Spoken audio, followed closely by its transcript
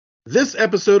This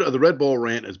episode of the Red Bull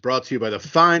Rant is brought to you by the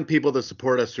fine people that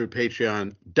support us through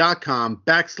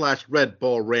patreon.com/Red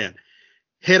Bull Rant.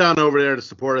 Head on over there to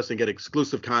support us and get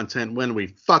exclusive content when we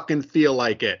fucking feel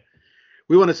like it.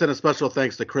 We want to send a special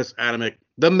thanks to Chris Adamick,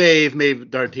 the Maeve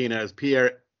Dartinez,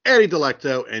 Pierre, Eddie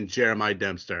Delecto, and Jeremiah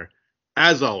Dempster.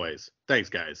 As always, thanks,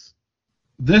 guys.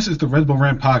 This is the Red Bull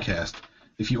Rant podcast.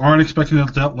 If you aren't expecting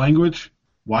adult language,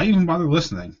 why even bother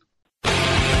listening?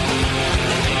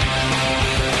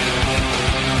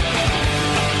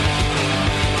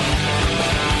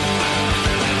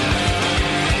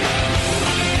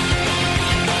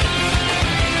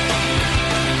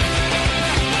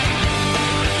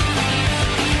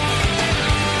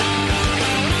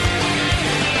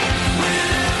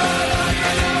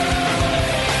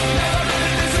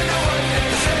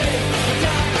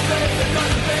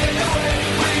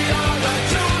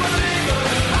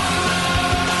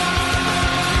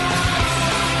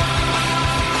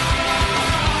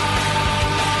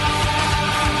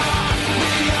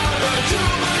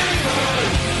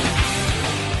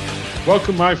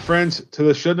 Welcome, my friends, to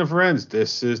the Shouldn't Have Friends.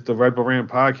 This is the Red Bull Rant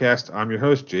podcast. I'm your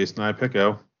host, Jason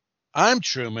Ipico. I'm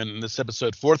Truman, and this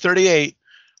episode 438,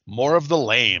 More of the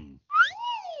Lame.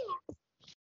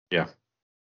 Yeah.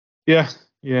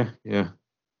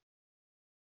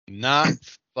 Not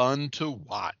fun to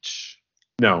watch.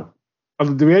 No.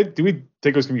 Do we think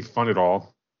it was going to be fun at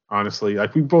all? Honestly,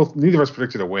 neither of us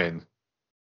predicted a win.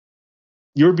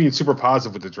 You were being super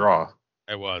positive with the draw.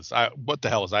 I was. What the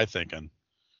hell was I thinking?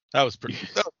 That was pretty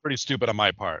stupid on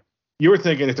my part. You were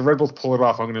thinking, if the Red Bulls pull it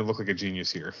off, I'm going to look like a genius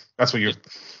here. That's what you're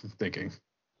thinking.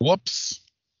 Whoops.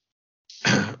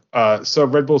 So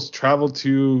Red Bulls traveled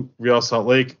to Real Salt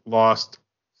Lake, lost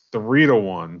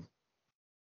 3-1,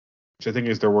 which I think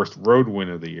is their worst road win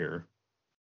of the year.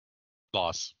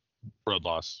 Road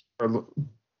loss.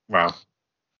 Wow.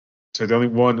 So they only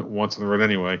won once on the road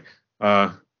anyway.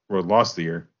 Road loss of the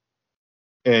year.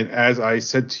 And as I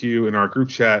said to you in our group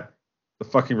chat, the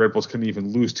fucking Red Bulls couldn't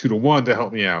even lose 2-1 to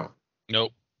help me out.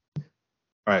 Nope. All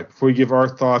right. Before we give our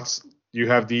thoughts, you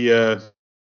have the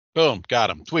boom, got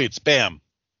him. Tweets, bam.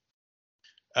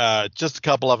 Just a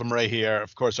couple of them right here.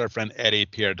 Of course, our friend Eddie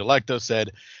Pierre Delecto said,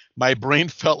 "My brain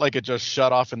felt like it just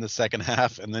shut off in the second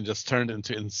half and then just turned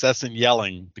into incessant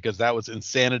yelling because that was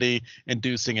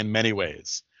insanity-inducing in many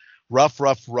ways. Rough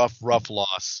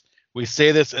loss. We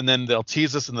say this and then they'll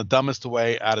tease us in the dumbest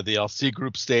way out of the LC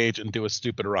group stage and do a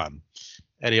stupid run."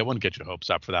 Eddie, I wouldn't get your hopes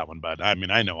up for that one, bud. I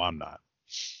mean, I know I'm not.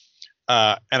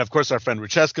 And of course, our friend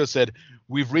Ruchesko said,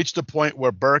 "We've reached a point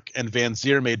where Burke and Van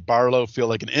Zier made Barlow feel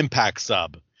like an impact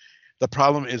sub. The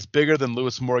problem is bigger than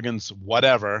Lewis Morgan's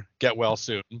whatever, get well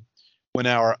soon, when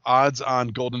our odds-on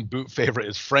Golden Boot favorite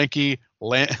is Frankie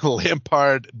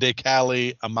Lampard De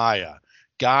Cali Amaya.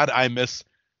 God, I miss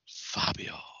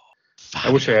Fabio.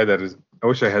 I wish I had that as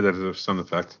a sound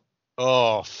effect.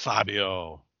 Oh,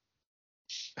 Fabio.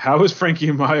 How is Frankie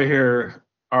Amaya here,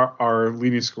 our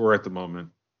leading scorer at the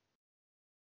moment?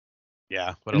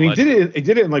 Yeah, and he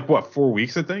did it in like 4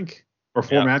 weeks, I think, or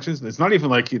 4 matches. It's not even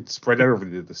like it's spread out over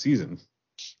the season.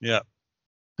 Yeah.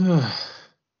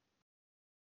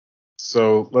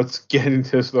 So let's get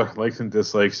into the likes and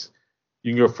dislikes.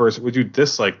 You can go first. What did you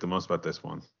dislike the most about this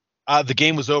one? The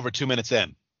game was over 2 minutes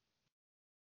in.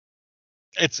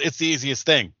 It's the easiest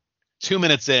thing. 2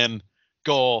 minutes in,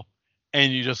 goal,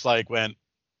 and you just like went,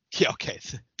 yeah, okay,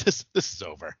 this is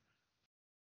over.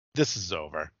 This is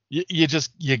over.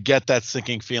 You get that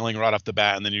sinking feeling right off the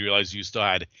bat, and then you realize you still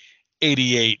had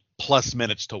 88 plus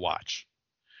minutes to watch,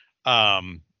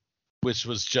 which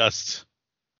was just,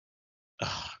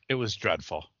 it was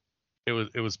dreadful.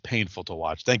 It was painful to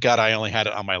watch. Thank God I only had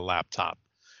it on my laptop,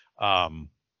 and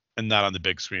not on the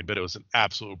big screen. But it was an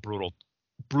absolute brutal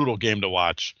game to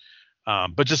watch.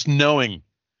 But just knowing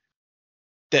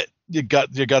that your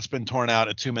gut's been torn out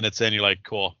at 2 minutes in, you're like,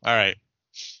 cool, all right,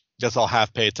 guess I'll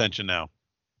half pay attention now.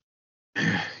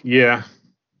 Yeah,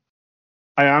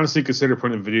 I honestly considered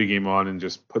putting a video game on and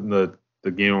just putting the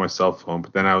game on my cell phone,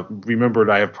 but then I remembered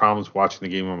I have problems watching the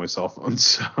game on my cell phone,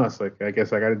 so I was like, I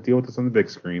guess I got to deal with this on the big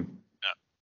screen.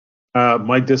 Yeah.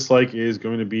 My dislike is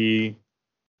going to be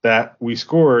that we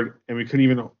scored and we couldn't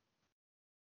even a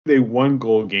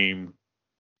 1-goal game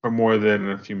for more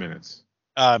than a few minutes.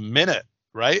 Minute,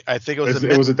 right? I think it was.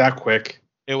 Was it that quick?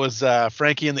 It was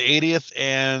Frankie in the 80th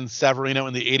and Savarino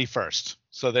in the 81st.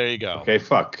 So there you go. Okay,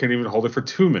 fuck. Couldn't even hold it for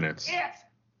 2 minutes. It's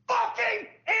fucking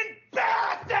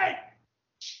embarrassing.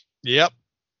 Yep.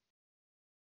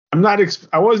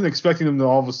 I wasn't expecting them to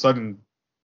all of a sudden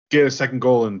get a second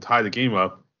goal and tie the game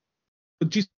up. But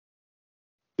geez,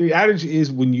 the adage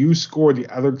is when you score, the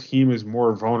other team is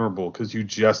more vulnerable because you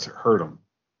just hurt them.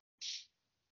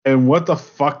 And what the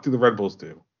fuck do the Red Bulls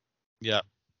do? Yeah,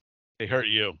 they hurt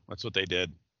you. That's what they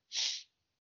did.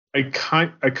 I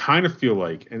kind of feel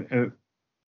like, and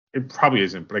it probably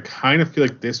isn't, but I kind of feel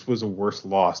like this was a worse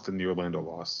loss than the Orlando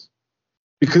loss.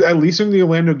 Because at least in the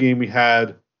Orlando game, we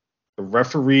had the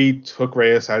referee took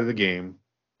Reyes out of the game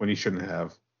when he shouldn't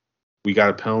have. We got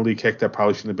a penalty kick that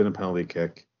probably shouldn't have been a penalty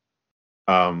kick.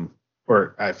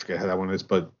 Or I forget how that one is,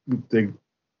 but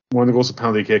one of the goals was a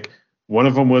penalty kick. One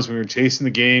of them was we were chasing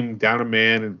the game down a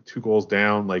man and 2 goals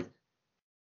down. Like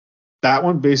that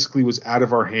one basically was out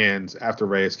of our hands after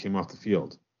Reyes came off the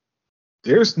field.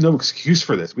 There's no excuse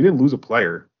for this. We didn't lose a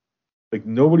player. Like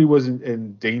nobody was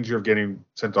in danger of getting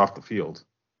sent off the field.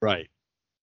 Right.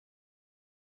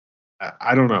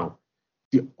 I don't know.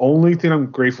 The only thing I'm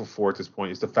grateful for at this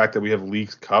point is the fact that we have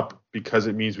Leagues Cup because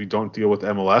it means we don't deal with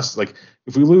MLS. Like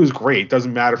if we lose, great. It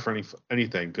doesn't matter for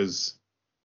anything because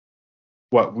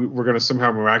we're going to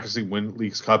somehow miraculously win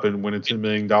Leagues Cup and win a $10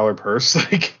 million purse.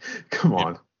 Like, come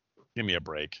on. Give me a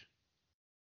break.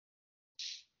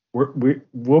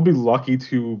 We'll be lucky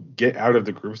to get out of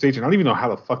the group stage. And I don't even know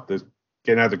how the fuck this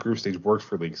getting out of the group stage works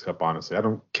for Leagues Cup, honestly. I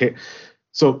don't care.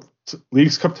 So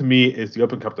Leagues Cup to me is the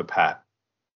Open Cup to Pat.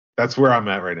 That's where I'm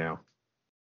at right now.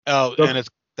 Oh, and it's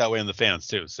that way in the fans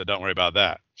too, so don't worry about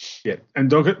that. Yeah, and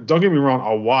don't get me wrong,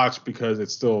 I'll watch because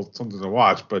it's still something to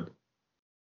watch, but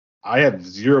I have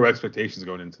zero expectations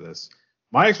going into this.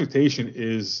 My expectation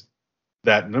is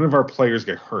that none of our players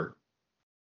get hurt.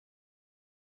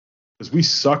 Because we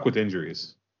suck with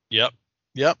injuries. Yep.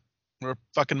 We're a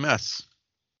fucking mess.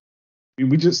 I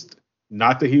mean, we just,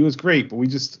 not that he was great, but we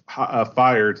just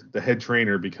fired the head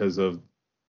trainer because of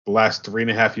the last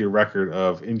 3.5 year record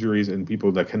of injuries and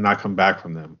people that cannot come back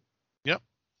from them. Yep.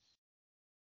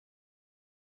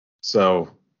 So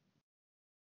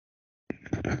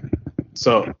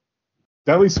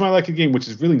that leads to my lucky game, which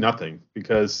is really nothing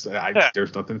because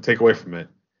there's nothing to take away from it.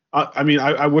 I mean,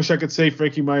 I wish I could say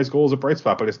Frankie Maya's goal is a bright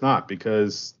spot, but it's not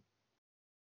because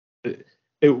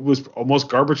it was almost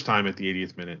garbage time at the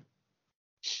 80th minute.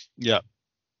 Yeah.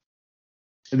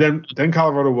 And then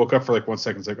Colorado woke up for like 1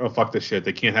 second. It's like, oh, fuck this shit.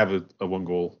 They can't have a 1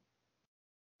 goal.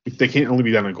 They can't only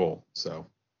be down a goal. So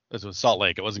this was Salt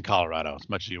Lake. It wasn't Colorado as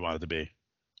much as you wanted to be.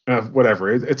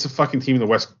 Whatever. It's a fucking team in the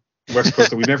West Coast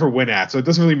that we never win at. So it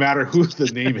doesn't really matter who the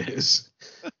name is.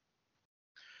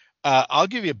 I'll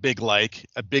give you a big like.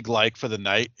 A big like for the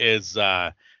night is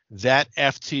that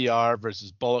FTR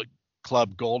versus Bullet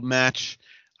Club Gold match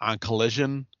on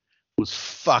Collision was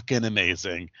fucking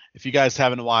amazing. If you guys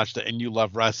haven't watched it and you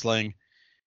love wrestling,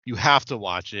 you have to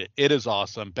watch it. It is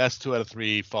awesome. Best 2 out of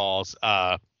 3 falls.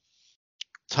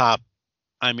 Top.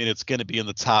 I mean, it's going to be in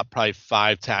the top probably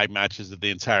 5 tag matches of the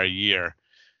entire year.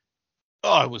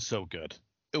 Oh, it was so good.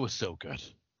 It was so good.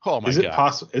 Oh my god. Is it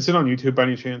possible? Is it on YouTube by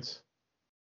any chance?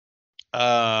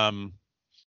 I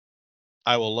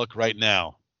will look right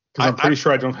now. Because I'm pretty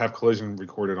sure I don't have Collision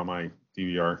recorded on my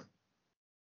DVR.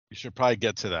 You should probably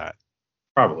get to that.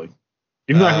 Probably.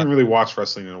 Even though I haven't really watched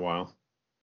wrestling in a while.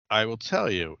 I will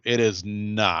tell you, it is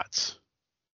not.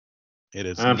 It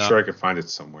is. I'm sure I could find it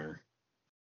somewhere.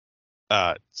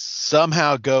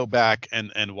 Somehow go back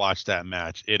and watch that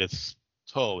match. It is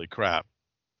holy crap.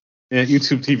 Yeah,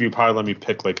 YouTube TV probably let me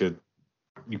pick like you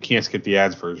can't skip the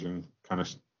ads version kind of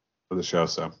for the show.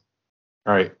 So,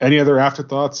 all right. Any other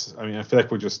afterthoughts? I mean, I feel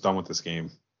like we're just done with this game.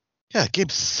 Yeah, the game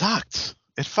sucked.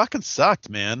 It fucking sucked,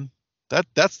 man.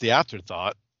 That's the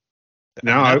afterthought.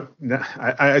 I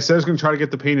said I was going to try to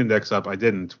get the pain index up. I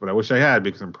didn't, but I wish I had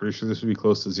because I'm pretty sure this would be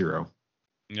close to 0.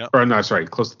 Yeah. Or no, sorry,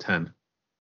 close to 10.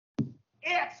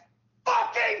 It's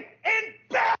fucking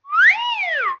embarrassing.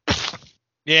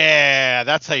 Yeah,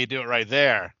 that's how you do it right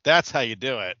there. That's how you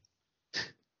do it.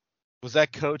 Was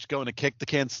that coach going to kick the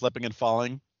can, slipping and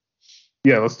falling?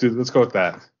 Yeah, let's go with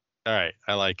that. All right,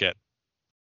 I like it.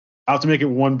 I'll have to make it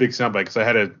one big soundbite because I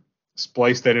had to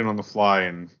splice that in on the fly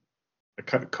and I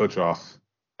cut coach off.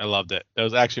 I loved it. That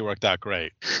was actually worked out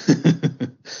great.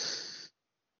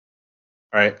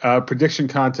 All right, prediction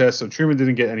contest. So Truman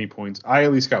didn't get any points. I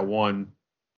at least got 1,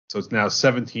 so it's now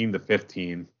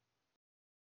 17-15.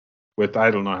 With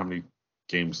I don't know how many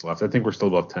games left. I think we're still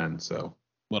above 10. So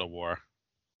what a war.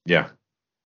 Yeah.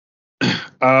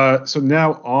 So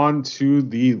now on to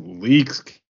the leagues.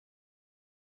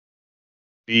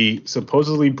 The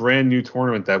supposedly brand new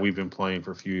tournament that we've been playing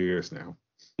for a few years now.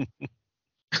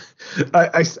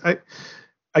 I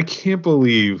can't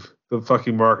believe the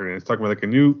fucking marketing. It's talking about like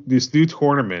this new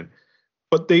tournament,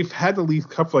 but they've had the League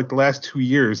Cup for like the last 2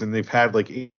 years, and they've had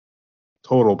like 8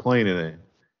 total playing in it.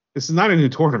 This is not a new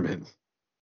tournament.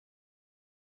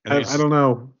 I don't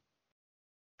know.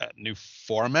 A new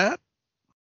format?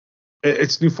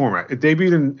 It's new format. It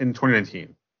debuted in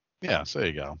 2019. Yeah, so there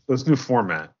you go. So it's new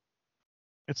format.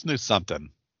 It's new something.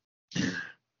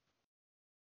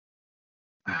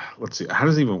 Let's see. How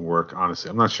does it even work? Honestly,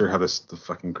 I'm not sure how the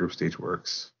fucking group stage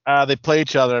works. They play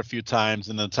each other a few times,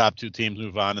 and then the top 2 teams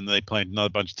move on, and then they play another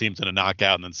bunch of teams in a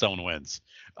knockout, and then someone wins.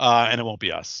 And it won't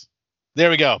be us. There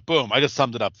we go. Boom. I just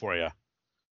summed it up for you.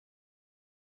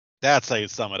 That's how you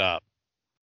sum it up.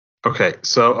 Okay,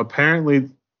 so apparently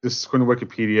this is according to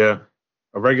Wikipedia.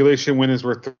 A regulation win is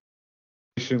worth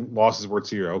 3, loss is worth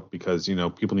 0, because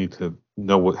people need to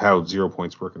know how 0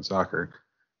 points work in soccer.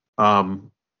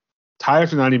 Tie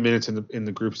after 90 minutes in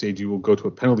the group stage, you will go to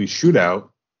a penalty shootout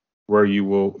where you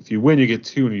will, if you win, you get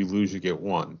 2, and you lose, you get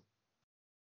 1.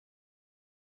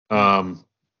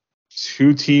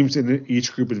 2 teams in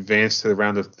each group advance to the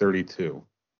round of 32.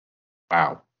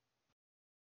 Wow.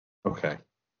 Okay.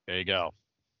 There you go.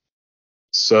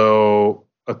 So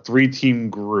a 3-team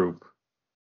group.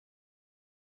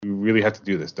 We really have to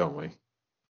do this, don't we?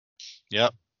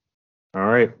 Yep. All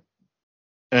right.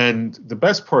 And the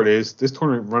best part is this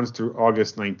tournament runs through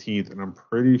August 19th, and I'm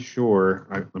pretty sure.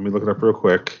 Let me look it up real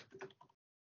quick.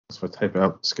 So I type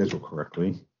out the schedule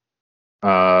correctly.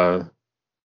 Oh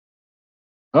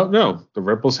no, the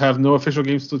Red Bulls have no official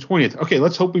games till the 20th. Okay,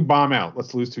 let's hope we bomb out.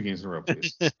 Let's lose 2 games in a row,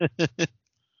 please.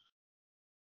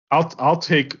 I'll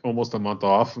take almost a month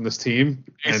off from this team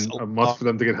and a month for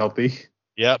them to get healthy.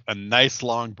 Yep, a nice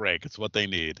long break. It's what they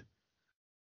need.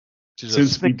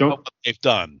 Since we don't, what they've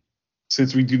done.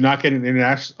 Since we do not get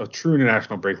a true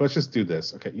international break, let's just do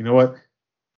this. Okay, you know what?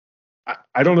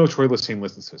 I don't know if Troy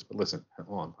listens to this, but listen,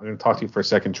 hold on. I'm going to talk to you for a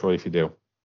second, Troy, if you do.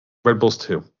 Red Bulls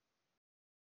 2.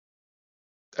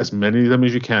 As many of them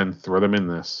as you can, throw them in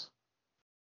this.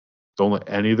 Don't let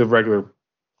any of the regular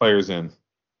players in.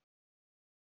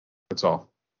 That's all.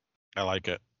 I like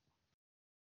it.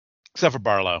 Except for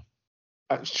Barlow.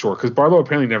 Sure, because Barlow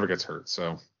apparently never gets hurt.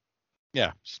 So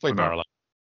yeah, just play Barlow.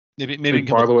 Maybe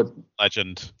Barlow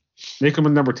legend. Make him a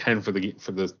number 10 for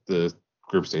the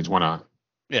group stage. Why not?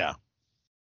 Yeah.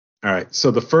 All right.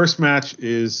 So the first match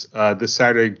is this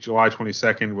Saturday, July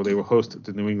 22nd, where they will host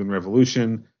the New England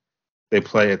Revolution. They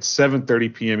play at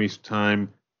 7:30 p.m. Eastern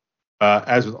Time.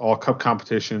 As with all Cup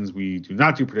competitions, we do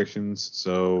not do predictions,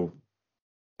 so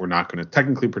we're not going to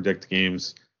technically predict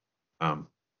games.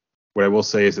 What I will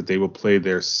say is that they will play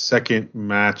their second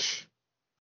match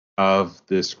of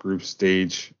this group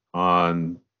stage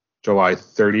on July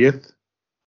 30th.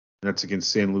 And that's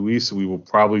against San Luis, so we will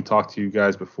probably talk to you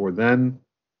guys before then.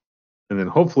 And then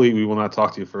hopefully we will not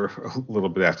talk to you for a little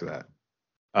bit after that.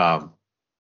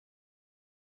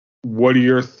 What are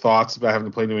your thoughts about having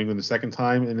to play New England the second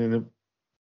time in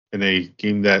a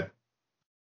game that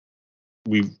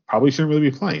we probably shouldn't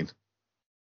really be playing?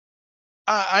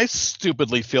 I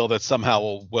stupidly feel that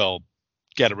somehow we'll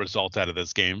get a result out of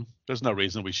this game. There's no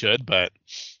reason we should, but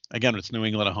again, it's New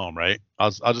England at home, right?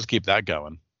 I'll just keep that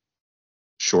going.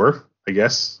 Sure, I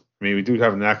guess. I mean, we do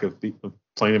have a knack of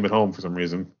playing them at home for some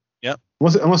reason. Yep.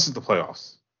 Unless it's the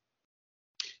playoffs.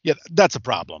 Yeah, that's a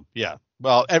problem. Yeah.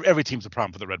 Well, every team's a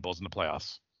problem for the Red Bulls in the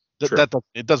playoffs. Sure.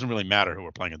 It doesn't really matter who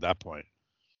we're playing at that point.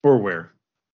 Or where.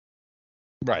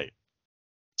 Right.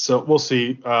 So we'll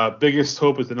see. Biggest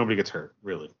hope is that nobody gets hurt,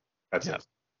 really. That's it.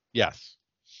 Yes.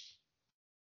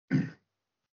 All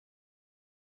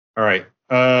right.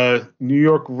 New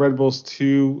York Red Bulls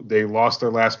 2. They lost their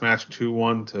last match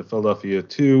 2-1 to Philadelphia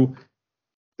 2.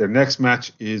 Their next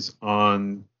match is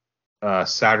on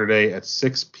Saturday at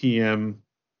 6 p.m.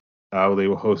 They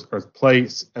will play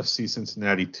FC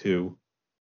Cincinnati 2.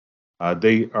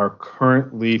 They are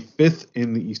currently 5th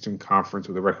in the Eastern Conference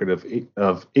with a record of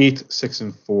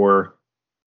 8-6-4.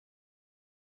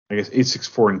 I guess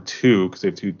 8-6-4-2 because they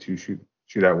have two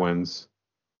shootout wins.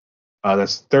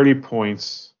 That's 30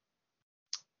 points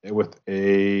with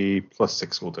a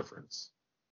 +6 goal difference.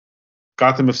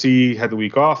 Gotham FC had the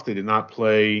week off. They did not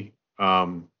play.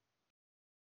 But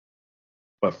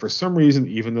for some reason,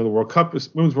 even though the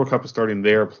Women's World Cup is starting,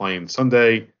 they are playing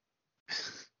Sunday.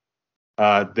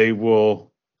 They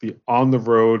will be on the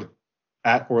road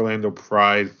at Orlando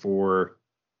Pride for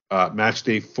match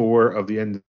day 4 of the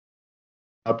end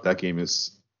up. That game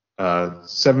is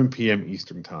 7 p.m.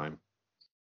 Eastern Time.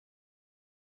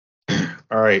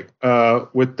 All right.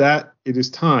 With that, it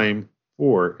is time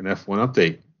for an F1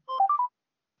 update.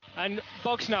 And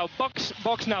box now, box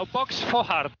for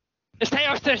hard. Stay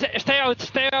out. Fuck!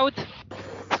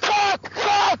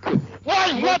 What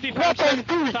I do?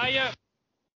 Tire.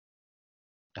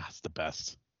 That's the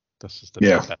best. That's just the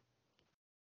best.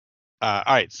 All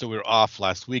right, so we were off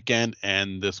last weekend,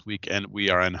 and this weekend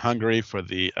we are in Hungary for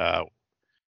the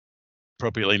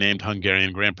appropriately named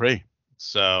Hungarian Grand Prix.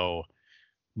 So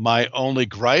my only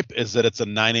gripe is that it's a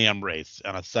 9 a.m. race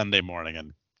on a Sunday morning,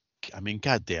 and I mean,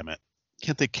 god damn it,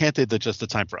 can't they adjust the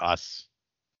time for us?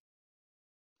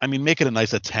 I mean, make it a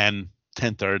nice at 10,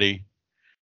 10:30,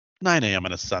 9 a.m.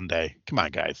 on a Sunday. Come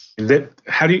on, guys.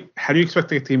 How do you expect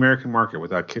to get the American market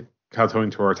without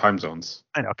kowtowing to our time zones?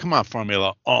 I know. Come on,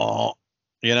 Formula. Oh,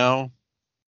 you know.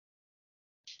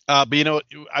 But you know,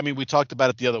 I mean, we talked about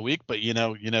it the other week, but you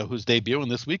know who's debuting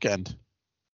this weekend?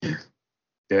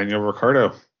 Daniel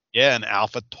Ricciardo. Yeah, and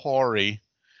AlphaTauri.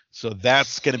 So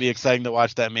that's going to be exciting to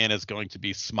watch. That man is going to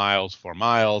be smiles for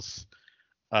miles.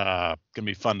 Gonna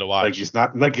be fun to watch.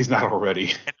 Like he's not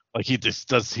already. Like he just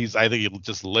does. I think he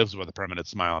just lives with a permanent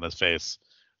smile on his face.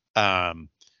 So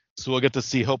we'll get to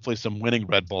see hopefully some winning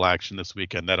Red Bull action this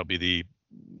weekend. Might be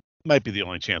the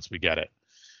only chance we get it.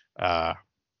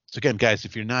 So again, guys,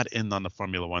 if you're not in on the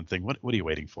Formula One thing, what are you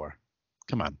waiting for?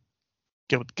 Come on,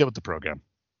 get with the program.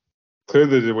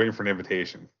 Clearly, they're waiting for an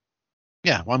invitation.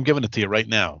 Yeah, well, I'm giving it to you right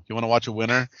now. You want to watch a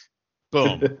winner?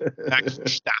 Boom, Max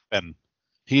Verstappen.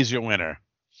 He's your winner.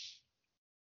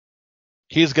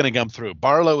 He's going to come through.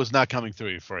 Barlow is not coming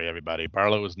through for you, everybody.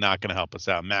 Barlow is not going to help us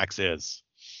out. Max is.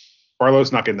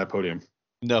 Barlow's not getting that podium.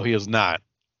 No, he is not.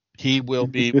 He will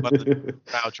be trying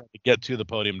to get to the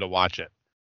podium to watch it.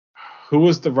 Who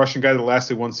was the Russian guy that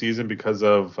lasted one season because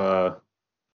of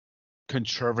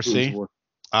controversy?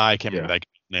 I can't remember that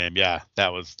name. Yeah,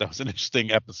 that was an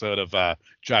interesting episode of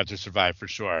Drive to Survive for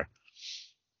sure.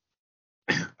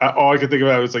 All I could think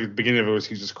about was like the beginning of it was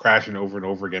he's just crashing over and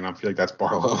over again. I feel like that's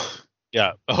Barlow.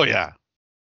 Yeah. Oh yeah.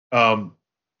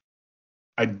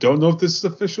 I don't know if this is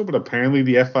official, but apparently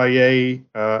the FIA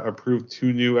approved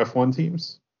 2 new F1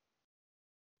 teams,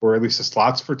 or at least the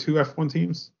slots for 2 F1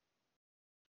 teams.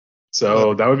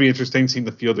 So that would be interesting, seeing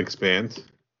the field expand.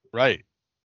 Right.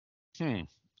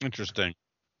 Interesting.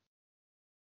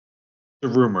 The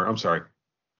rumor. I'm sorry.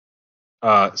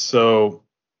 So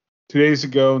 2 days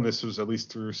ago, and this was at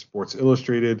least through Sports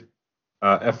Illustrated,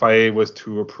 FIA was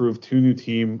to approve 2 new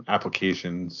team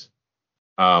applications.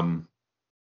 And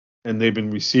they've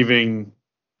been received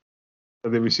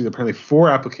apparently 4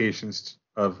 applications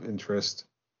of interest,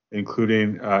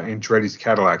 including Andretti's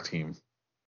Cadillac team.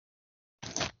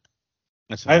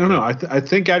 I don't know. I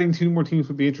think adding 2 more teams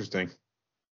would be interesting.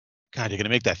 God, you're going to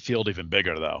make that field even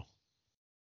bigger, though.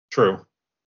 True.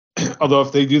 Although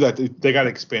if they do that, they got to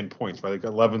expand points, right? Like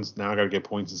 11's now got to get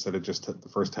points instead of just the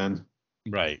first 10.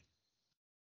 Right.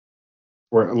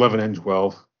 Or 11 and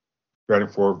 12. You're adding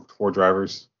 4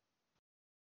 drivers.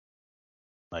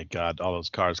 My God, all those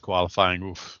cars qualifying.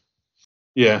 Oof.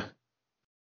 Yeah.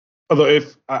 Although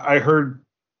if I heard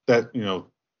that,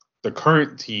 the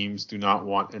current teams do not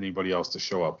want anybody else to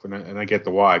show up, and I get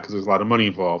the why, because there's a lot of money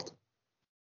involved.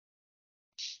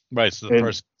 Right. So the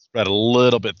person spread a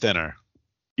little bit thinner.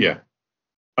 Yeah.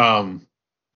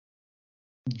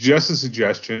 Just a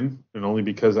suggestion, and only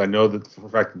because I know that for the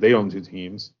fact that they own 2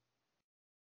 teams.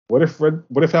 What if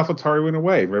AlphaTauri went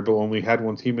away? Red Bull only had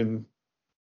 1 team in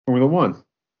Formula One.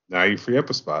 Now you free up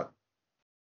a spot.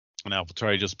 And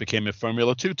AlphaTauri just became a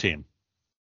Formula 2 team.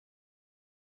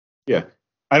 Yeah.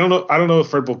 I don't know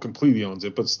if Red Bull completely owns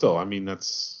it, but still, I mean,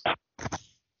 it's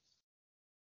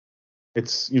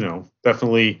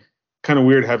definitely kind of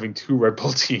weird having 2 Red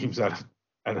Bull teams out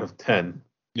of 10.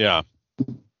 Yeah. I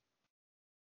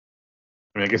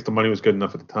mean, I guess the money was good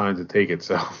enough at the time to take it,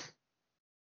 so.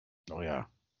 Oh yeah.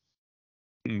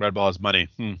 Red Bull has money.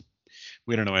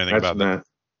 We don't know anything about that.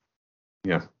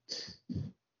 Yeah.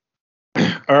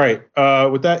 All right.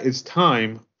 With that, it's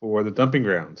time for the dumping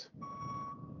ground.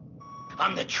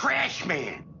 I'm the trash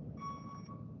man.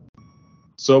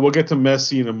 So we'll get to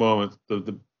Messi in a moment.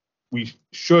 We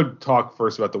should talk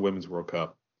first about the Women's World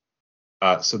Cup.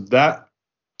 So that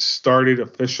started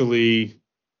officially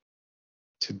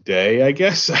today, I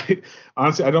guess.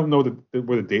 Honestly, I don't know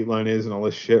where the dateline is and all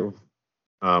this shit.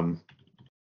 Let's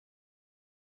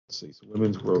see. So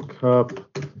Women's World Cup.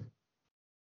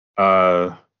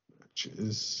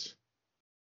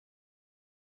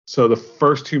 So the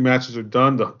first 2 matches are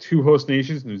done. The 2 host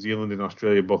nations, New Zealand and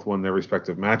Australia, both won their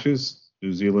respective matches.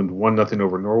 New Zealand 1-0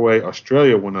 over Norway.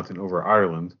 Australia 1-0 over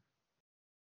Ireland.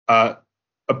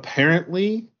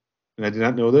 Apparently, and I did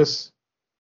not know this,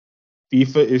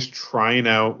 FIFA is trying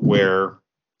out where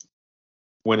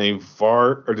when a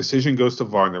VAR or decision goes to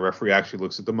VAR and the referee actually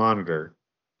looks at the monitor,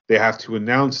 they have to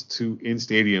announce to in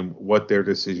stadium what their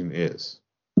decision is.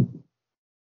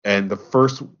 And the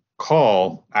first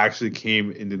call actually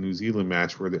came in the New Zealand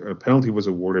match where a penalty was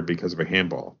awarded because of a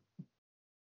handball.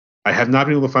 I have not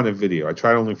been able to find a video. I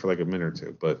tried only for like a minute or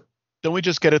 2, but Don't we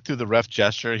just get it through the ref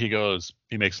gesture? He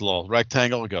makes a little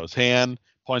rectangle, goes hand,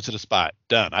 Points to the spot.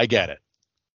 Done. I get it.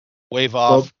 Wave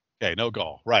off. Okay, no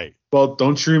goal. Right. Well,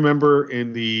 don't you remember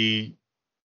in the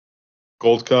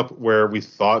Gold Cup where we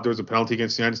thought there was a penalty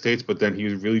against the United States, but then he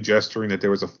was really gesturing that there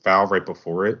was a foul right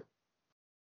before it?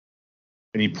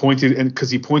 And he pointed, and because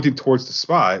he pointed towards the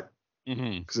spot,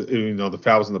 because the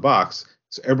foul was in the box,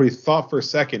 so everybody thought for a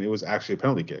second it was actually a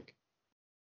penalty kick.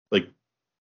 Like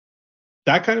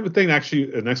that kind of a thing.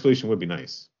 Actually, an explanation would be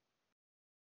nice.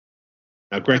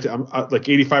 Now, granted, I'm like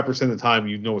 85% of the time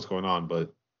you know what's going on,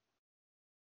 but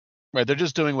right, they're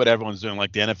just doing what everyone's doing,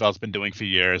 like the NFL's been doing for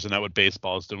years, and that's what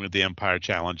baseball is doing with the Empire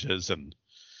Challenges and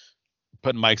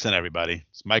putting mics on everybody.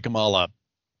 Just mic them all up.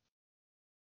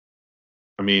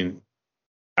 I mean,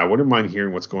 I wouldn't mind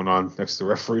hearing what's going on next to the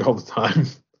referee all the time.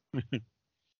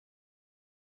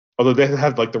 Although they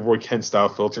have like the Roy Kent style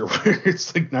filter where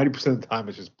it's like 90% of the time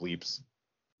it's just bleeps.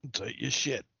 Tell you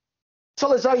shit.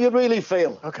 Tell us how you really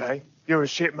feel. Okay, you're a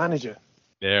shit manager.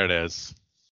 There it is.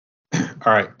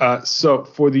 All right. So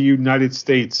for the United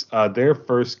States, their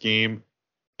first game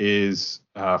is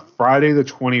Friday the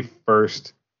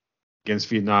 21st against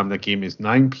Vietnam. That game is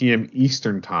 9 p.m.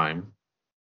 Eastern time.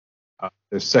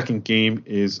 Their second game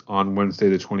is on Wednesday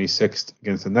the 26th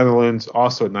against the Netherlands,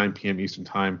 also at 9 p.m. Eastern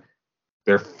time.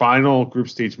 Their final group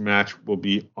stage match will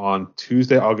be on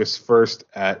Tuesday, August 1st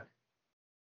at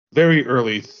very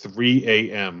early 3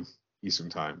 a.m. Eastern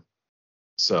time.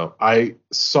 So I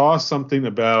saw something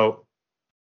about,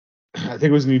 I think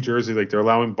it was New Jersey, like they're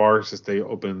allowing bars to stay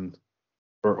open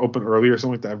or open early or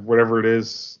something like that, whatever it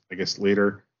is, I guess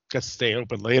later. Guess stay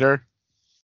open later.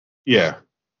 Yeah,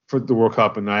 for the World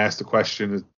Cup. And I asked the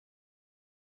question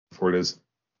before it is,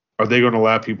 are they going to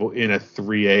allow people in at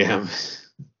 3 a.m.?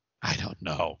 I don't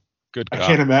know. Good God. I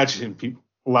can't imagine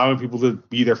allowing people to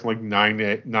be there from like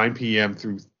 9 p.m.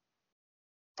 through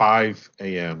 5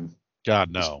 a.m. God,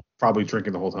 no. Probably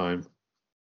drinking the whole time.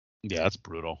 Yeah, that's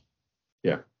brutal.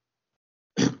 Yeah.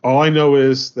 All I know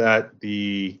is that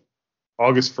the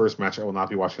August 1st match I will not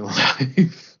be watching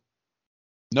live.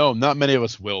 No, not many of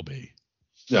us will be.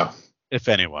 No. If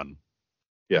anyone.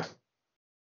 Yeah.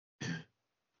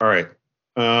 All right.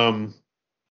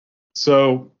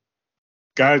 So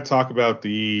got to talk about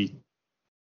I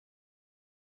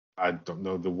don't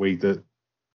know, the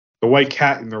white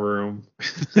cat in the room.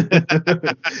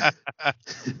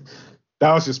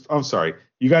 That was just, I'm sorry.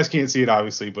 You guys can't see it,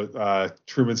 obviously, but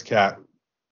Truman's cat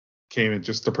came in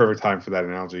just the perfect time for that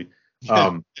analogy.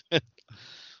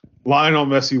 Lionel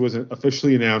Messi was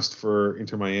officially announced for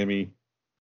Inter Miami.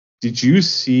 Did you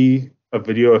see a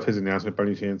video of his announcement by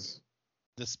any chance?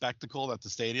 The spectacle at the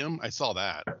stadium? I saw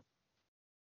that.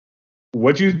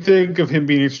 What do you think of him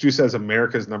being introduced as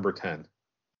America's number 10?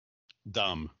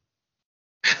 Dumb.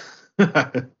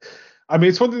 I mean,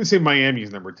 it's one thing to say Miami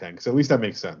is number 10, because at least that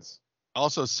makes sense.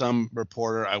 Also, some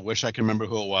reporter, I wish I could remember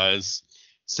who it was,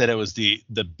 said it was the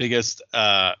biggest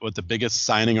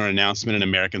signing or announcement in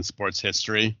American sports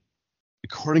history.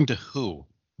 According to who?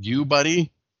 You,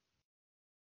 buddy?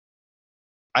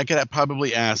 I could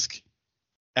probably ask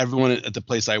everyone at the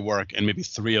place I work, and maybe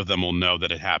 3 of them will know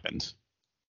that it happened.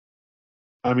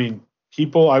 I mean,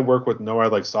 people I work with know I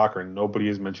like soccer, and nobody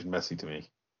has mentioned Messi to me.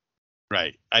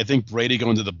 Right. I think Brady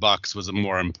going to the Bucks was a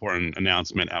more important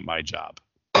announcement at my job.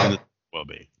 And it will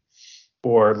be.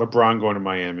 Or LeBron going to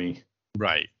Miami.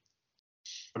 Right.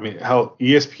 I mean, hell,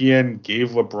 ESPN gave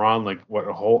LeBron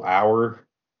a whole hour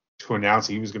to announce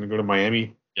he was going to go to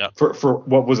Miami. Yep. For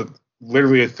what was it?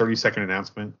 Literally a 30-second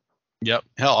announcement. Yep.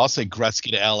 Hell, I'll say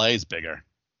Gretzky to LA is bigger.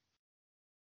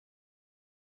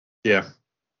 Yeah.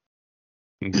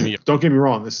 Don't get me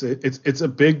wrong. It's a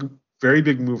big, very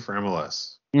big move for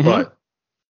MLS, but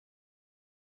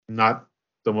not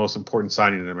the most important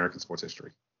signing in American sports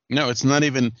history. No, it's not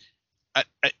even.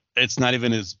 It's not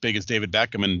even as big as David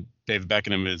Beckham, and David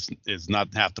Beckham is not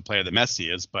half the player that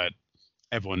Messi is. But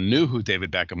everyone knew who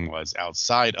David Beckham was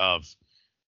outside of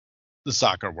the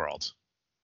soccer world.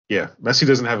 Yeah, Messi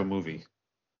doesn't have a movie.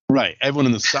 Right. Everyone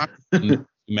in the soccer knew who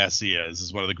Messi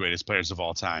is one of the greatest players of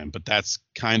all time. But that's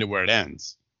kind of where it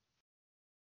ends.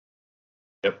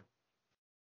 Yep.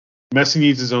 Messi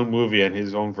needs his own movie and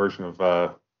his own version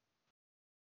of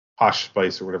Posh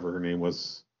Spice or whatever her name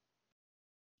was.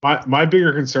 My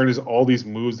bigger concern is all these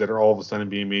moves that are all of a sudden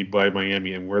being made by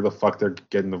Miami and where the fuck they're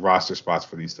getting the roster spots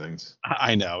for these things.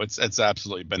 I know. It's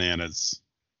absolutely bananas.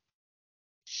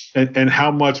 And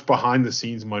how much behind the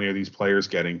scenes money are these players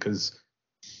getting? Because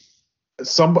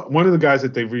one of the guys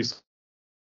that they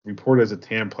reported as a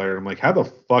TAM player, I'm like, how the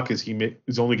fuck is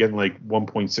he's only getting like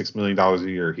 $1.6 million a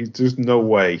year? There's no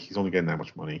way he's only getting that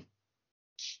much money.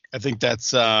 I think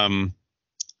that's Jordi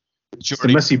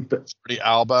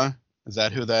Alba. Is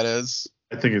that who that is?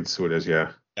 I think it's who it is,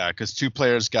 yeah. Yeah, because 2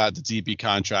 players got the DB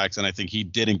contracts, and I think he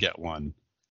didn't get one.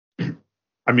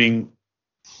 I mean,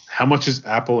 how much is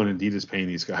Apple and Adidas paying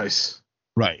these guys?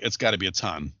 Right. It's got to be a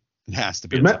ton. It has to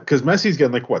be a ton. Because Messi's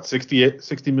getting like what, 60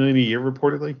 million a year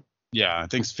reportedly? Yeah, I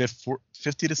think it's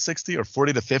 50 to 60 or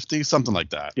 40 to 50, something like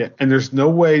that. Yeah, and there's no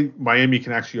way Miami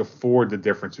can actually afford the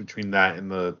difference between that and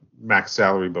the max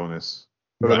salary bonus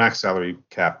or the max salary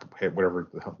cap, whatever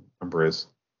the number is.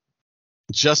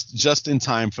 Just in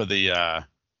time for the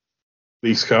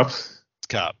Leagues Cup.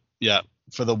 Cup. Yeah,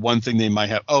 for the one thing they might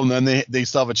have. Oh, and then they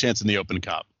still have a chance in the Open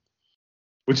Cup,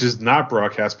 which is not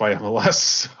broadcast by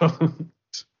MLS.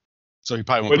 So he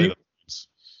probably won't play those.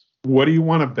 What do you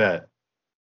want to bet?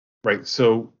 Right.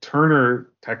 So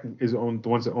Turner is the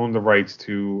ones that own the rights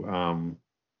to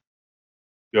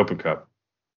the Open Cup.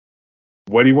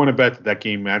 What do you want to bet that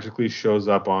game magically shows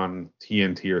up on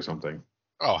TNT or something?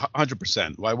 Oh,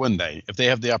 100%. Why wouldn't they? If they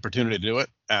have the opportunity to do it,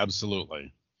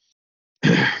 absolutely.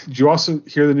 Did you also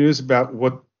hear the news about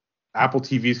what Apple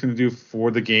TV is going to do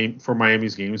for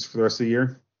Miami's games for the rest of the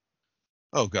year?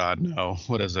 Oh, God, no.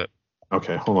 What is it?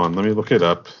 Okay, hold on. Let me look it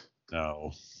up.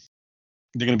 No.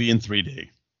 They're going to be in 3D.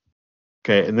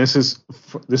 Okay, and this is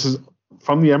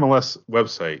from the MLS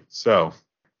website. So,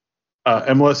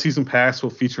 MLS Season Pass will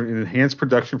feature an enhanced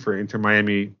production for Inter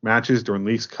Miami matches during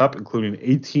Leagues Cup, including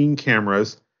 18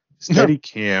 cameras,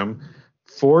 Steadicam,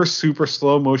 4 super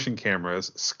slow motion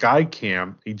cameras,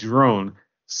 Skycam, a drone,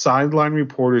 sideline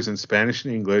reporters in Spanish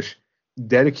and English,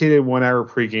 dedicated 1-hour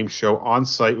pregame show on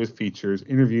site with features,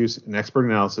 interviews, and expert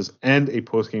analysis, and a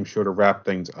postgame show to wrap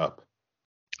things up.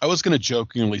 I was going to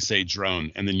jokingly say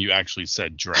drone, and then you actually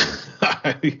said drone.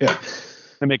 Yeah.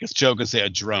 I make us joke and say a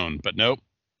drone, but nope,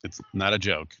 it's not a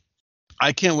joke.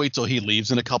 I can't wait till he leaves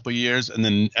in a couple of years, and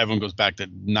then everyone goes back to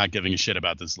not giving a shit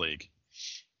about this league.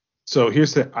 So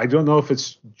I don't know if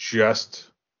it's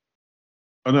just.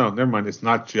 Oh no, never mind. It's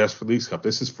not just for Leagues Cup.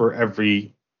 This is for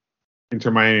every Inter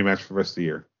Miami match for the rest of the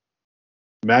year.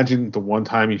 Imagine the one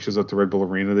time he shows up to Red Bull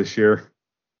Arena this year,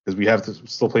 because we have to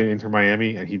still play Inter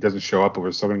Miami, and he doesn't show up, but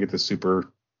we're still going to get this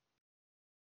super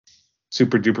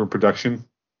duper production.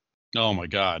 Oh my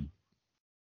God!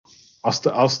 I'll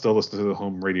still listen to the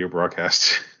home radio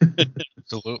broadcast.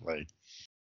 Absolutely.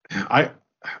 I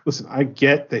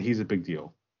get that he's a big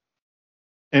deal,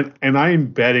 and I am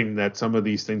betting that some of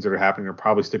these things that are happening are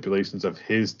probably stipulations of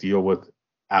his deal with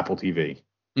Apple TV.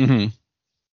 Mm-hmm.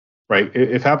 Right?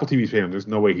 If Apple TV's paying him, there's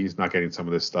no way he's not getting some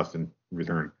of this stuff in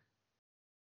return.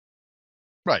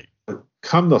 Right.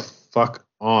 Come the fuck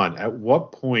on. At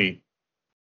what point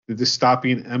did this stop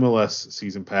being MLS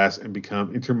Season Pass and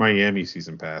become Inter Miami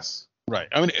Season Pass? Right.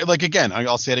 I mean, like, again,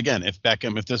 I'll say it again. If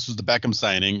this was the Beckham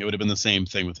signing, it would have been the same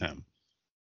thing with him.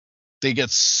 They get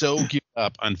so geared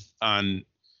up on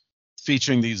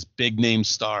featuring these big name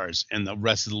stars, and the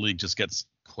rest of the league just gets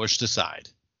pushed aside.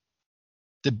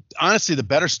 Honestly, the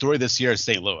better story this year is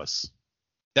St. Louis.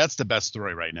 That's the best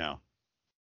story right now.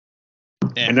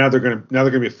 And now they're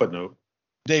gonna be a footnote.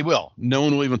 They will. No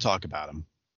one will even talk about them.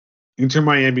 Inter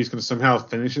Miami is going to somehow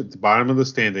finish at the bottom of the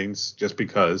standings just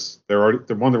because they're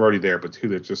already there, but 2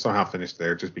 that just somehow finished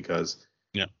there just because.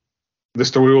 Yeah. The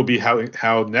story will be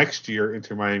how next year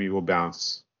Inter Miami will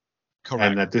bounce. Correct.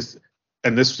 And that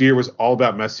this year was all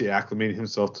about Messi acclimating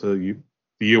himself to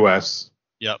the U.S.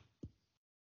 Yep.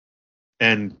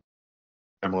 And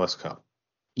MLS Cup.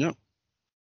 Yep.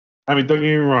 I mean, don't get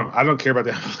me wrong. I don't care about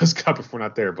the MLS Cup if we're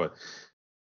not there, but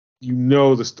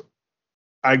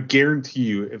I guarantee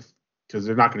you, because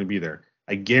they're not going to be there,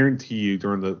 I guarantee you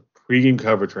during the pregame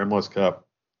coverage for MLS Cup,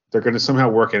 they're going to somehow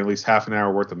work in at least half an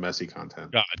hour worth of Messi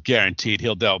content. God, guaranteed.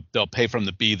 They'll pay for him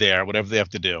to be there, whatever they have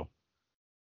to do.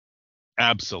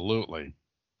 Absolutely.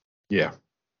 Yeah.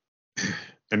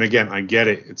 And again, I get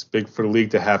it. It's big for the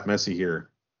league to have Messi here.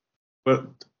 But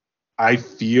I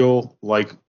feel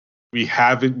like we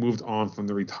haven't moved on from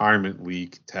the retirement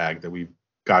league tag that we've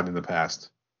gotten in the past.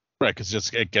 Right,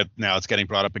 because now it's getting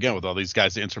brought up again with all these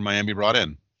guys that Inter Miami brought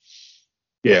in.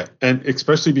 Yeah, and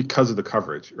especially because of the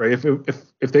coverage, right?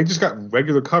 If they just got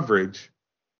regular coverage,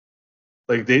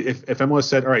 like if MLS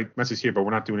said, all right, Messi's here, but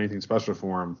we're not doing anything special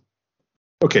for him,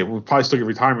 okay, we'll probably still get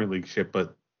retirement league shit,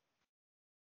 but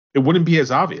it wouldn't be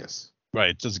as obvious. Right,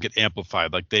 it doesn't get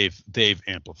amplified like they've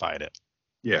amplified it.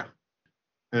 Yeah.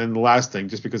 And the last thing,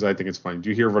 just because I think it's funny, do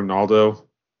you hear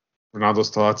Ronaldo's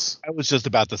thoughts? I was just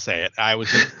about to say it. I was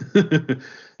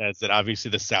that's that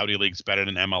obviously the Saudi league's better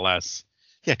than MLS.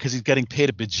 Yeah, because he's getting paid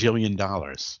 $1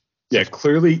 bajillion. Yeah,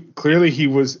 clearly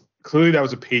that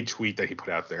was a paid tweet that he put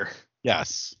out there.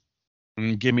 Yes.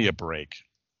 Give me a break.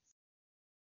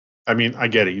 I mean, I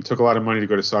get it. You took a lot of money to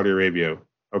go to Saudi Arabia.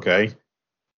 Okay.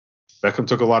 Beckham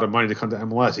took a lot of money to come to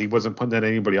MLS. He wasn't putting that on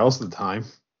anybody else at the time.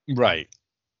 Right.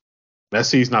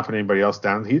 Messi's not putting anybody else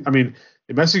down.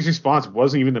 Messi's response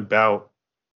wasn't even about.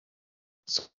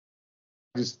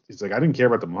 He's like, I didn't care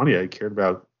about the money. I cared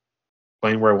about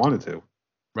playing where I wanted to.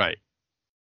 Right.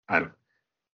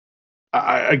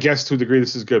 I guess to a degree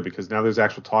this is good because now there's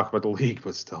actual talk about the league,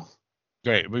 but still.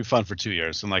 Great. It'll be fun for 2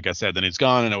 years. And like I said, then he's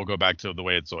gone and it will go back to the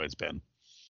way it's always been.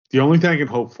 The only thing I can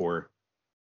hope for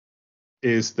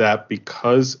is that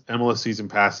because MLS Season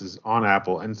Pass is on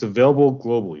Apple and it's available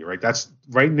globally, right? That's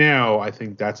right now, I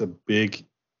think that's a big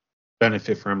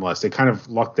benefit for MLS. They kind of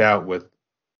lucked out with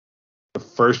the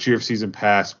first year of Season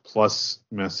Pass plus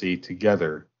Messi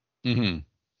together. Mm-hmm.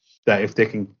 That if they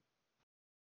can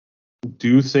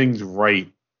do things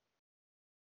right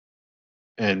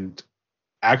and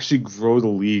actually grow the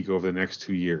league over the next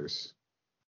 2 years,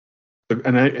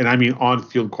 and I mean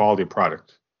on-field quality of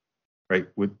product, right?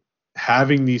 With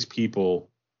having these people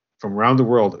from around the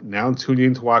world now tuning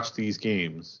in to watch these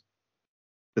games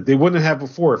that they wouldn't have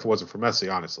before if it wasn't for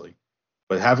Messi, honestly.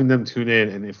 But having them tune in,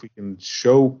 and if we can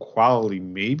show quality,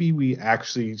 maybe we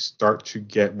actually start to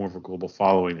get more of a global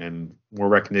following and more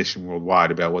recognition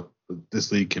worldwide about what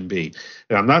this league can be.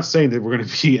 And I'm not saying that we're going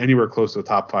to be anywhere close to a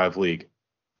top 5 league,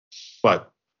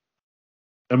 but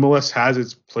MLS has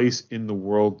its place in the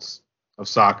world of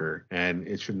soccer, and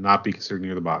it should not be considered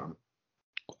near the bottom.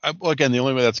 Well, again, the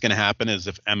only way that's going to happen is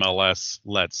if MLS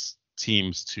lets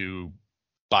teams to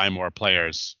buy more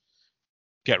players,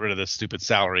 get rid of this stupid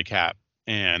salary cap,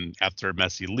 and after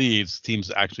Messi leaves,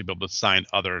 teams actually be able to sign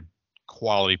other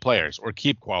quality players or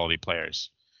keep quality players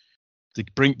to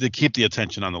keep the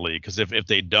attention on the league. Because if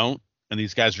they don't and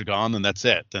these guys are gone, then that's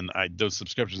it. Then those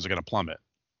subscriptions are going to plummet.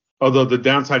 Although the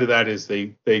downside of that is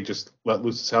they just let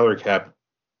loose the salary cap.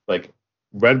 Like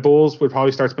Red Bulls would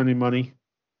probably start spending money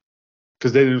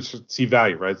because they didn't see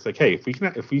value, right? It's like, hey,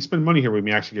 if we spend money here, we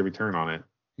may actually get return on it.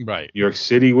 Right. New York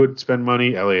City would spend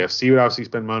money. LAFC would obviously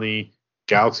spend money.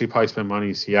 Galaxy probably spend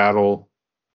money. Seattle.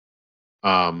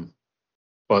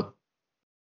 But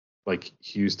like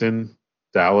Houston,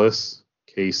 Dallas,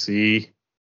 KC,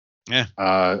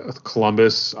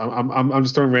 Columbus. I'm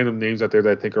just throwing random names out there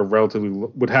that I think are relatively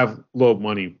would have low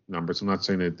money numbers. I'm not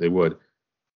saying that they would.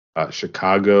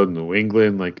 Chicago, New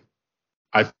England, like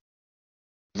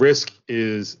risk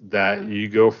is that you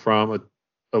go from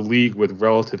a league with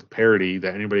relative parity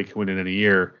that anybody can win in any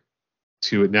year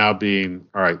to it now being,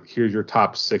 all right, here's your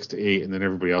top 6 to 8, and then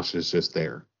everybody else is just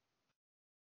there.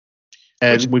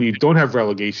 And when you don't have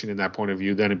relegation in that point of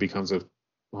view, then it becomes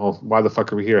well, why the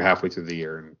fuck are we here halfway through the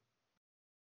year? And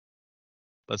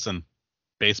listen,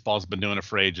 baseball's been doing it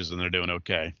for ages, and they're doing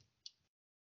okay.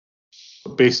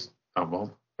 Okay,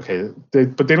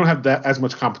 but they don't have that as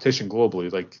much competition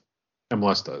globally like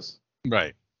MLS does.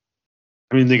 Right.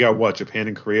 I mean, they got what, Japan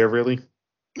and Korea, really?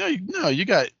 No, you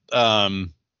got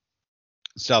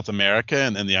South America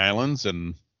and the islands,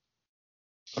 and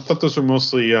I thought those were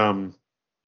mostly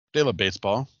they love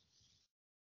baseball.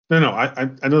 No, I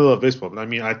know they love baseball, but I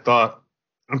mean, I'm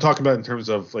talking about in terms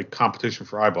of like competition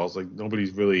for eyeballs. Like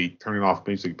nobody's really turning off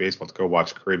Major League Baseball to go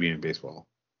watch Caribbean baseball,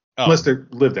 unless they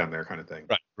live down there, kind of thing.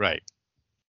 Right.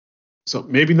 So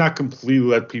maybe not completely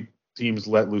let teams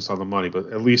let loose on the money, but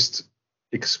at least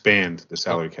expand the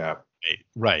salary cap.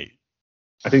 Right.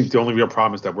 I think the only real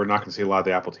problem is that we're not going to see a lot of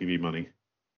the Apple TV money.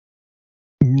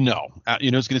 No,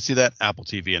 you know who's going to see that? Apple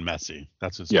TV and Messi.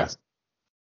 That's his. Yes.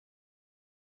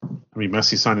 I mean,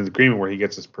 Messi signed an agreement where he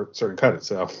gets a certain cut.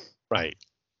 So. Right.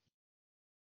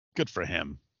 Good for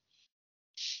him.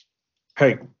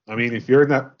 Hey, I mean, if you're in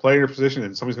that player position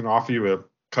and somebody's going to offer you a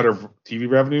cut of TV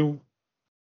revenue,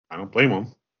 I don't blame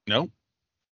them. No.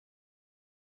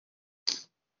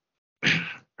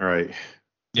 All right.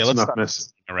 Yeah, let's stop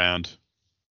messing around.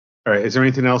 All right. Is there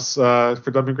anything else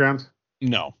for Dumping Ground?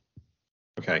 No.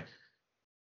 Okay.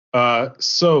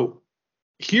 So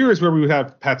here is where we would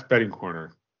have Pat's betting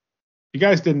corner. If you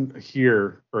guys didn't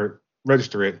hear or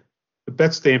register it, the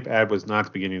bet stamp ad was not at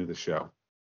the beginning of the show.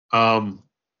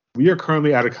 We are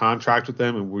currently out of contract with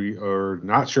them, and we are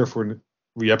not sure if we're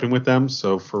re-upping with them.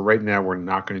 So for right now, we're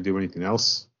not going to do anything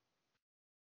else.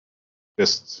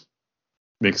 Just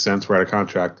makes sense. We're out of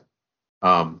contract.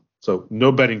 So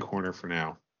no betting corner for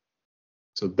now.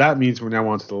 So that means we're now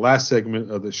on to the last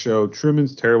segment of the show,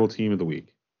 Truman's Terrible Team of the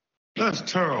Week. That's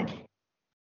terrible.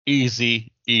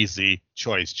 Easy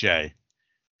choice, Jay.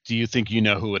 Do you think you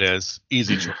know who it is?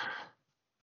 Easy choice.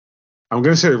 I'm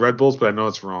going to say the Red Bulls, but I know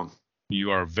it's wrong.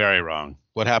 You are very wrong.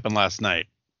 What happened last night?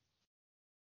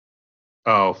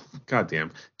 Oh,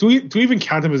 goddamn. Do we even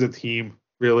count them as a team,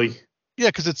 really? Yeah,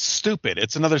 because it's stupid.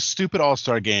 It's another stupid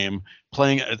All-Star game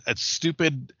playing a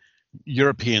stupid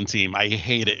European team. I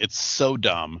hate it. It's so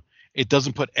dumb. It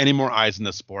doesn't put any more eyes in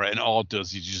the sport, and all it does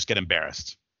is you just get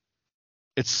embarrassed.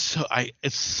 It's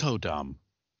so dumb.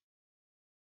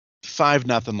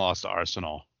 5-0 loss to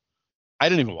Arsenal. I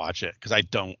didn't even watch it because I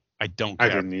don't care. I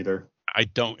didn't either. I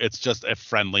don't. It's just a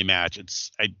friendly match. It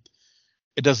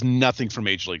does nothing for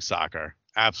Major League Soccer.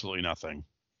 Absolutely nothing.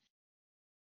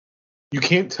 You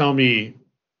can't tell me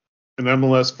an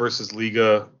MLS versus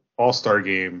Liga All-Star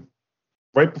game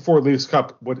right before Leagues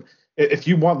Cup. If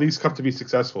you want Leagues Cup to be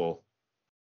successful,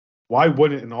 why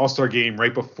wouldn't an All-Star game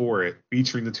right before it,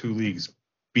 featuring the two leagues,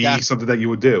 be something that you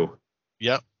would do?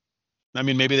 Yep. I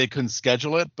mean, maybe they couldn't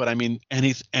schedule it, but I mean,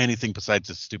 anything besides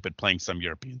this stupid playing some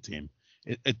European team.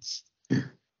 It's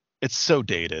so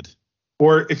dated.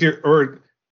 Or if you're,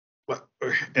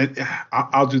 and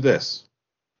I'll do this.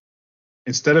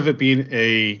 Instead of it being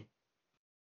an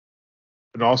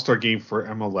All-Star game for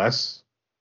MLS,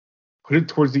 put it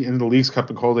towards the end of the Leagues Cup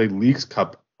and call it a Leagues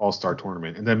Cup All-Star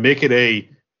tournament, and then make it a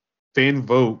fan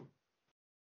vote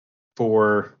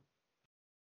for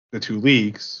the two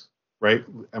leagues, right?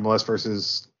 MLS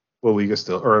versus La Liga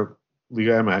still, or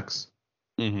Liga MX,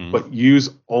 but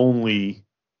use only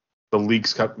the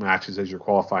Leagues Cup matches as your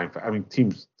qualifying. I mean,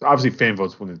 teams, obviously fan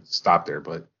votes wouldn't stop there,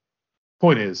 but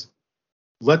point is,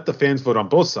 let the fans vote on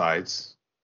both sides,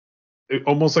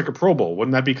 almost like a Pro Bowl.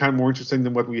 Wouldn't that be kind of more interesting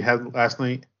than what we had last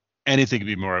night? Anything could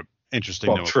be more interesting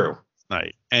well, than true. Last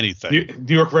night. Anything.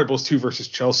 New York Red Bulls 2 versus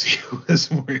Chelsea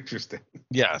was more interesting.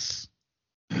 Yes.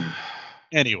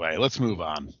 Anyway, let's move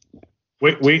on.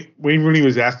 Wayne Rooney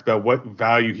was asked about what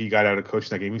value he got out of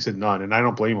coaching that game. He said none, and I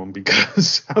don't blame him,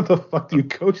 because how the fuck do you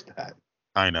coach that?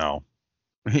 I know.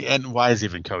 And why is he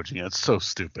even coaching it? It's so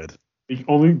stupid. The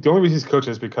only reason he's coaching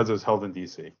is because it was held in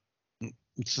DC.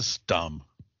 It's just dumb.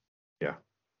 Yeah.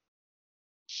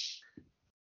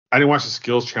 I didn't watch the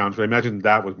skills challenge, but I imagine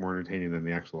that was more entertaining than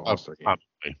the actual All-Star game.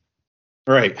 Probably.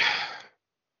 All right.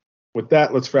 With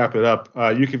that, let's wrap it up.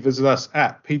 You can visit us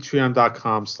at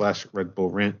patreon.com/Red Bull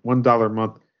Rant. $1 a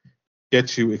month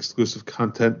gets you exclusive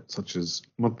content such as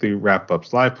monthly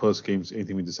wrap-ups, live post games,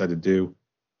 anything we decide to do.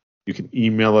 You can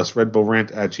email us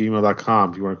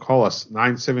redbullrant@gmail.com. If you want to call us,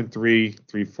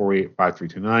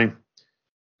 973-348-5329.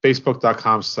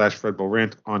 Facebook.com/Red Bull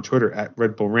Rant. On Twitter at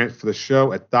Red Bull Rant for the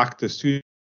show, at Dr. Studio.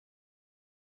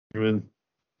 You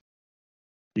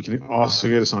can also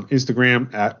get us on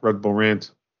Instagram at Red Bull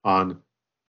Rant, on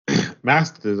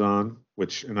Mastodon,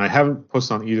 and I haven't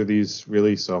posted on either of these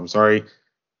really, so I'm sorry.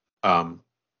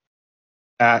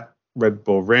 At Red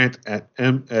Bull Rant, at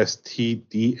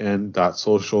mstdn.social.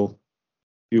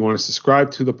 If you want to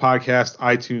subscribe to the podcast,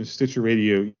 iTunes, Stitcher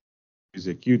Radio,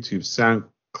 Music, YouTube,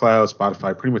 SoundCloud,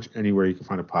 Spotify, pretty much anywhere you can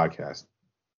find a podcast.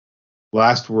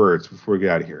 Last words before we get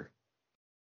out of here.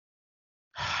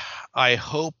 I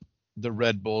hope the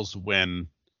Red Bulls win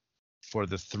for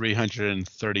the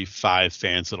 335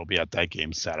 fans that'll be at that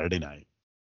game Saturday night.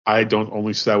 I don't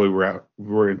only say we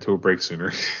were into a break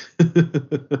sooner.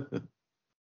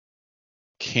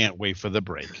 Can't wait for the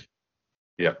break.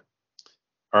 Yep.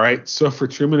 All right. So for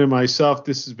Truman and myself,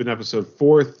 this has been episode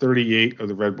 438 of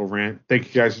the Red Bull Rant. Thank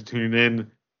you guys for tuning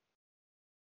in.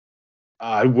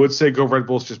 I would say go Red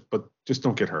Bulls, but just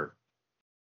don't get hurt.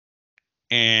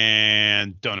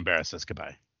 And don't embarrass us.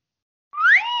 Goodbye.